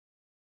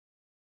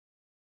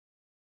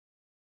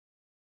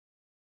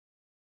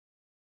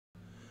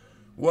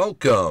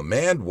Welcome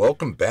and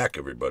welcome back,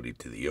 everybody,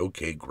 to the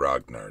OK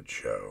Grognard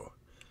Show.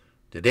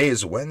 Today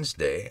is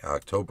Wednesday,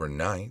 October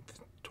 9th,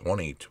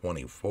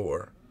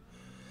 2024.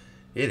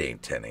 It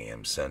ain't 10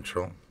 a.m.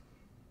 Central.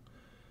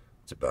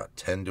 It's about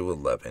 10 to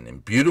 11 in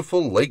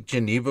beautiful Lake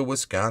Geneva,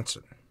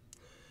 Wisconsin.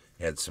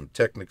 Had some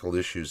technical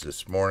issues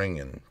this morning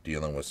and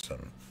dealing with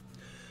some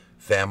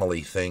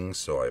family things,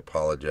 so I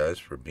apologize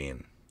for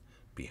being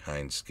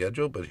behind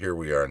schedule, but here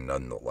we are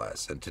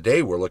nonetheless. And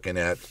today we're looking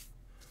at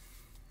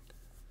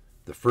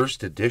the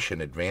first edition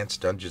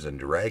Advanced Dungeons &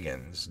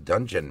 Dragons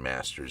Dungeon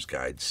Master's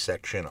Guide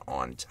section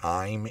on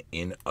time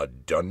in a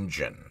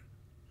dungeon.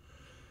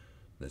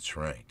 That's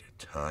right,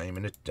 time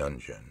in a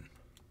dungeon.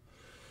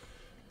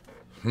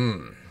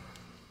 If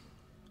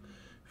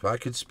I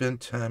could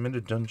spend time in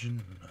a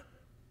dungeon,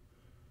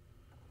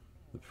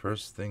 the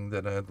first thing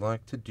that I'd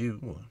like to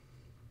do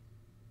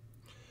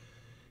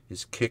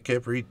is kick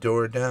every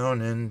door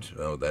down and...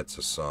 Oh, that's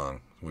a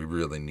song. We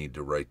really need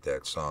to write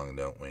that song,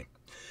 don't we?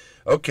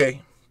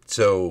 Okay.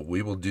 So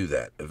we will do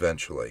that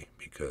eventually,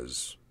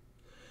 because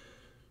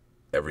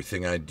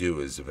everything I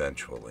do is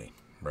eventually,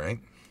 right?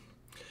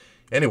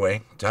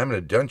 Anyway, time in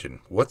a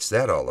dungeon. What's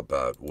that all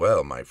about?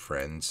 Well, my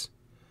friends,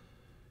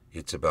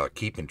 it's about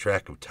keeping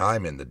track of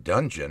time in the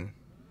dungeon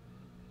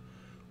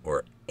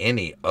or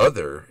any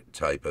other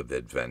type of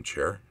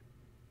adventure.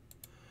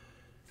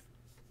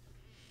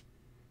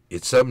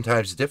 It's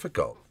sometimes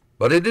difficult,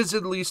 but it is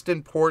at least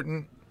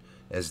important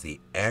as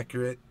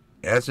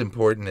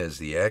important as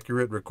the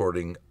accurate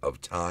recording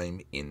of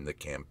time in the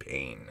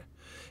campaign.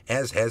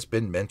 As has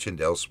been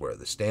mentioned elsewhere,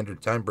 the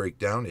standard time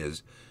breakdown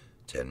is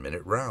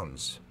 10-minute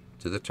rounds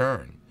to the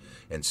turn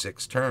and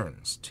 6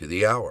 turns to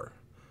the hour.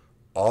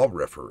 All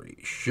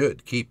referees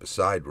should keep a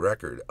side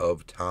record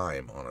of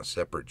time on a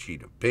separate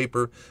sheet of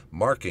paper,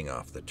 marking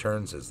off the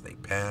turns as they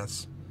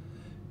pass.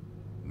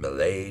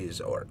 Melees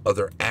or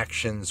other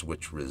actions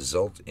which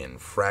result in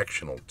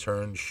fractional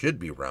turns should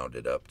be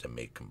rounded up to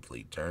make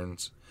complete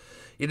turns.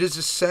 It is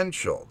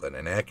essential that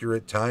an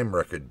accurate time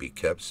record be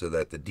kept so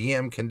that the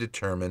DM can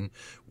determine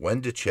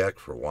when to check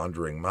for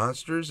wandering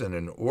monsters, and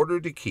in order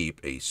to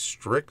keep a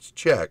strict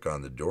check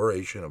on the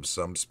duration of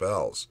some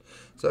spells,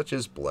 such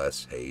as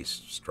Bless,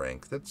 Haste,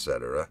 Strength,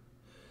 etc.,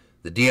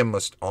 the DM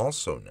must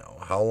also know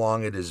how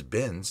long it has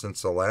been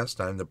since the last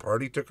time the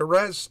party took a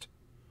rest.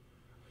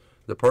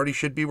 The party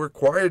should be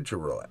required to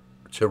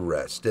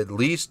rest at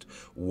least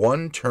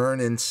 1 turn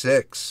in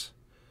 6.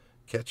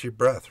 Catch your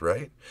breath,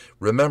 right?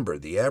 Remember,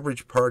 the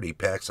average party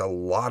packs a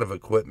lot of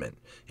equipment,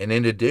 and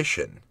in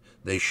addition,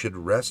 they should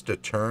rest a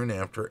turn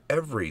after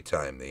every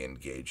time they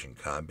engage in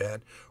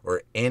combat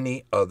or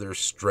any other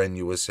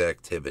strenuous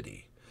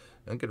activity.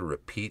 I'm going to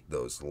repeat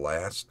those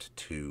last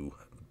 2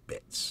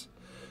 bits.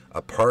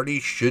 A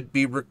party should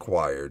be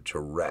required to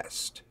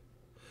rest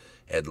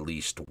at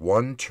least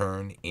 1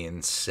 turn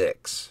in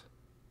 6.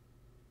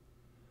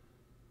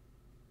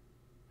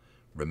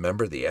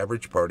 Remember, the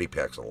average party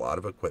packs a lot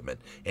of equipment,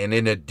 and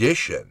in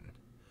addition,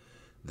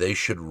 they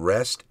should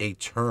rest a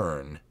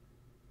turn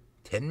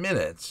 10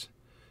 minutes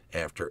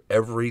after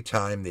every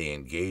time they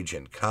engage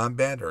in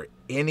combat or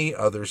any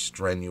other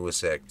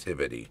strenuous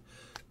activity.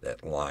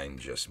 That line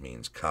just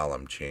means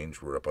column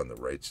change. We're up on the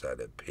right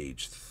side of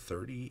page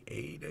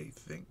 38, I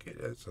think it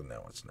is. So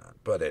no, it's not.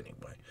 But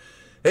anyway,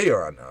 hey,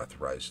 you're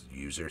Unauthorized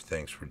User.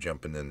 Thanks for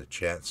jumping in the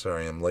chat.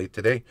 Sorry I'm late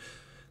today.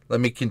 Let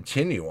me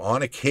continue.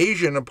 On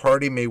occasion, a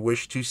party may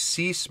wish to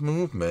cease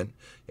movement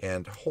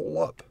and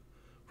hole up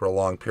for a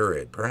long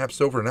period,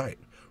 perhaps overnight,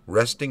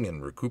 resting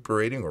and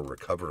recuperating or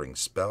recovering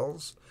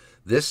spells.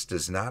 This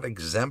does not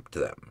exempt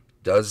them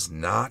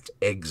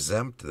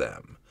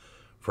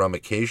from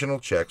occasional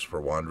checks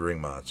for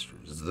wandering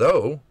monsters,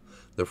 though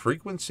the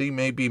frequency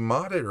may be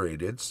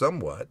moderated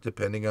somewhat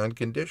depending on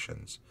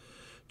conditions.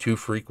 Too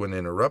frequent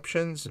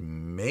interruptions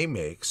may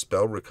make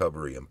spell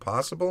recovery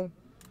impossible.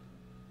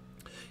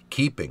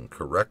 Keeping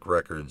correct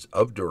records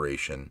of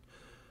duration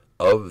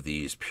of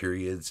these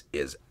periods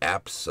is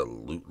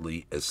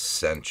absolutely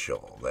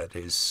essential. That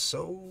is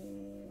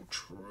so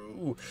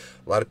true.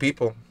 A lot of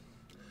people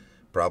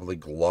probably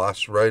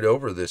gloss right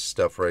over this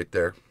stuff right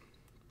there.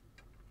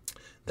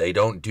 They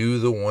don't do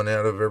the 1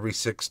 out of every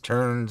 6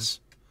 turns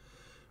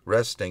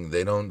resting.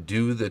 They don't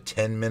do the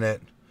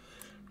 10-minute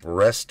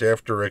rest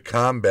after a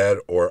combat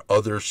or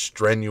other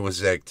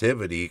strenuous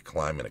activity,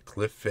 climbing a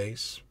cliff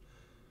face,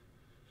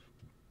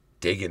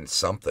 digging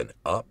something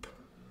up,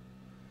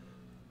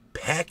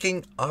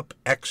 packing up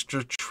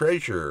extra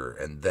treasure,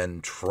 and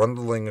then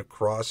trundling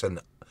across an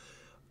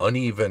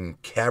uneven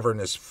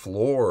cavernous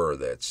floor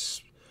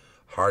that's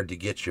hard to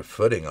get your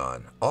footing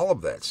on. All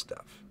of that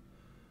stuff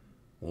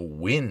will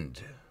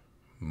wind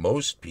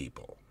most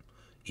people,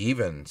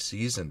 even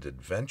seasoned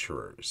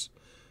adventurers,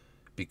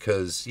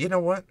 because you know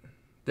what?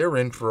 They're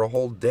in for a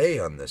whole day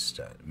on this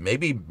stuff,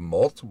 maybe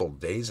multiple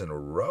days in a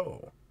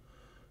row.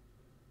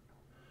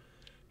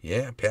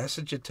 Yeah,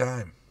 passage of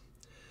time.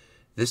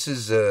 This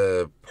is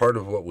a part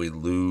of what we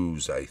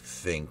lose, I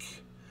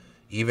think,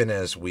 even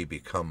as we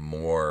become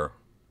more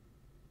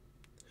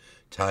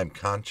time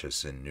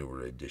conscious in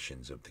newer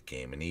editions of the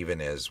game. And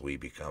even as we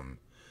become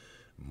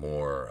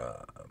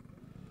more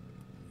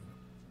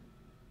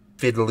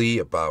fiddly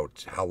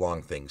about how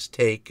long things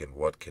take and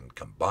what can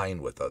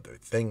combine with other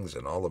things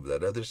and all of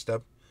that other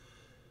stuff,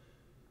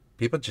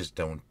 people just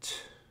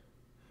don't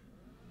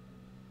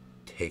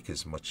take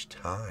as much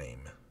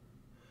time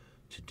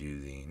to do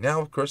the...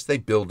 Now, of course, they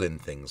build in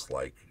things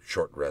like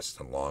short rests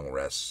and long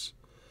rests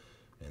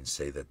and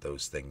say that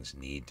those things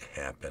need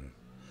to happen.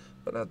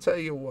 But I'll tell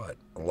you what,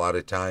 a lot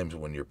of times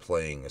when you're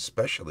playing,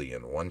 especially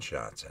in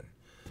one-shots, and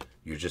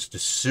you're just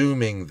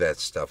assuming that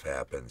stuff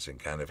happens and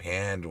kind of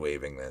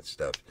hand-waving that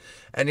stuff.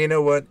 And you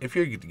know what? If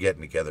you're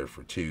getting together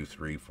for 2,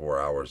 3, 4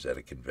 hours at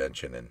a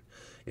convention and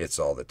it's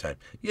all the time,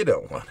 you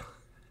don't want to.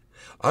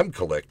 I'm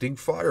collecting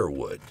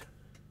firewood.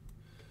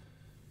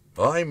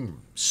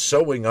 I'm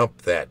sewing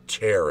up that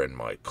tear in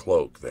my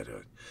cloak that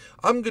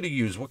I'm going to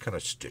use. What kind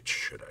of stitch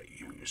should I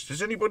use?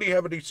 Does anybody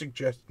have any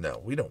suggestions?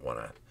 No, we don't want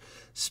to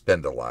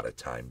spend a lot of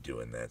time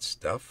doing that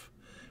stuff.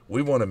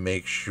 We want to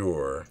make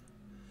sure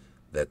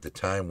that the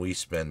time we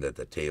spend at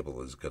the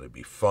table is going to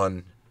be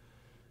fun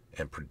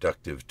and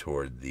productive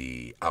toward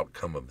the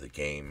outcome of the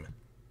game.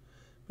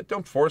 But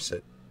don't force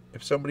it.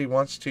 If somebody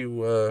wants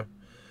to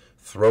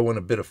throw in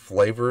a bit of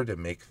flavor to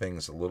make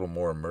things a little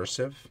more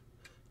immersive,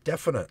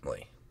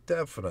 definitely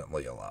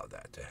allow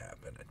that to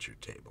happen at your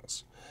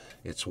tables.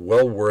 It's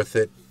well worth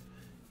it,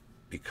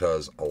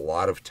 because a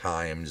lot of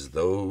times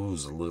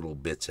those little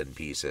bits and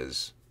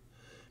pieces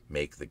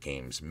make the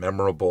games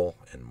memorable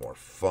and more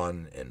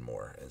fun and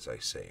more, as I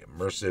say,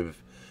 immersive,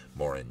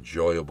 more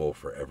enjoyable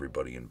for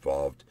everybody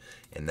involved.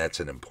 And that's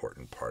an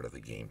important part of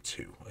the game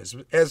too,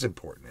 as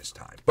important as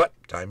time. But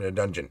time in a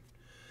dungeon,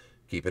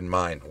 keep in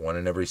mind, 1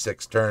 in every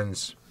 6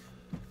 turns,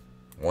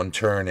 1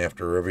 turn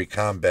after every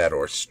combat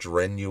or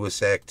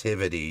strenuous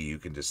activity. You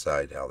can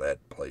decide how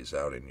that plays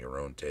out in your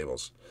own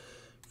tables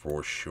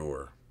for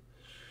sure.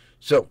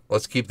 So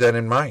let's keep that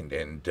in mind.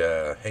 And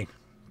hey,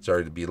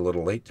 sorry to be a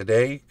little late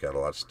today. Got a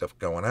lot of stuff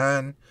going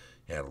on.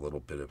 Had a little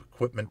bit of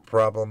equipment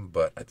problem,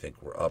 but I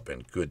think we're up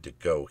and good to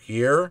go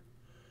here.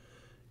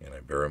 And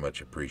I very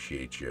much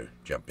appreciate you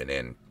jumping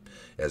in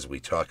as we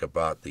talk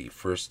about the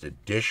first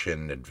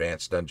edition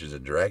Advanced Dungeons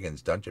 &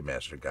 Dragons Dungeon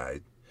Master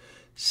Guide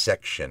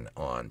section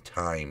on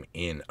time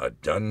in a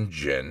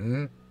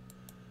dungeon.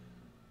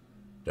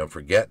 Don't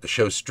forget, the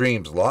show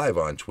streams live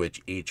on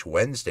Twitch each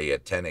Wednesday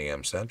at 10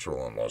 a.m.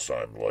 Central, unless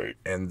I'm late,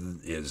 and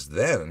is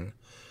then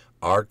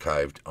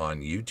archived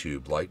on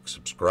YouTube. Like,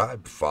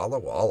 subscribe,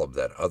 follow, all of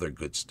that other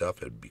good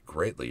stuff. It'd be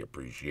greatly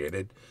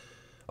appreciated.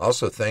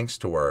 Also, thanks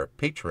to our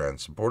Patreon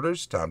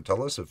supporters, Tom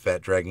Tullis of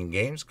Fat Dragon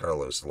Games,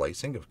 Carlos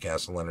Lysing of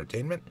Castle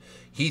Entertainment,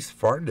 Heath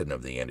Farndon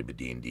of the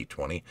AD&D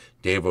 20,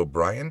 Dave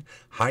O'Brien,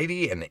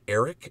 Heidi and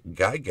Eric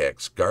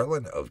Gygax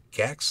Garland of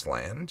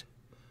Gaxland,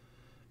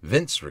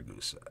 Vince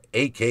Ragusa,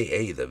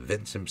 a.k.a. the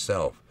Vince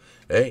himself,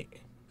 hey,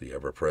 the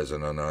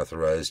ever-present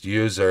unauthorized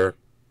user,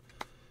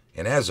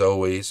 and as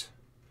always,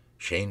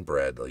 Shane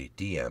Bradley,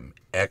 DM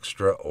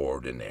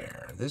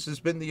Extraordinaire. This has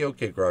been the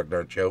OK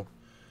Grognard Show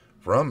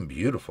from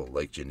beautiful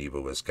Lake Geneva,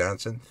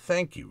 Wisconsin.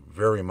 Thank you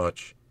very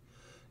much,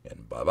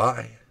 and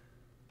bye-bye.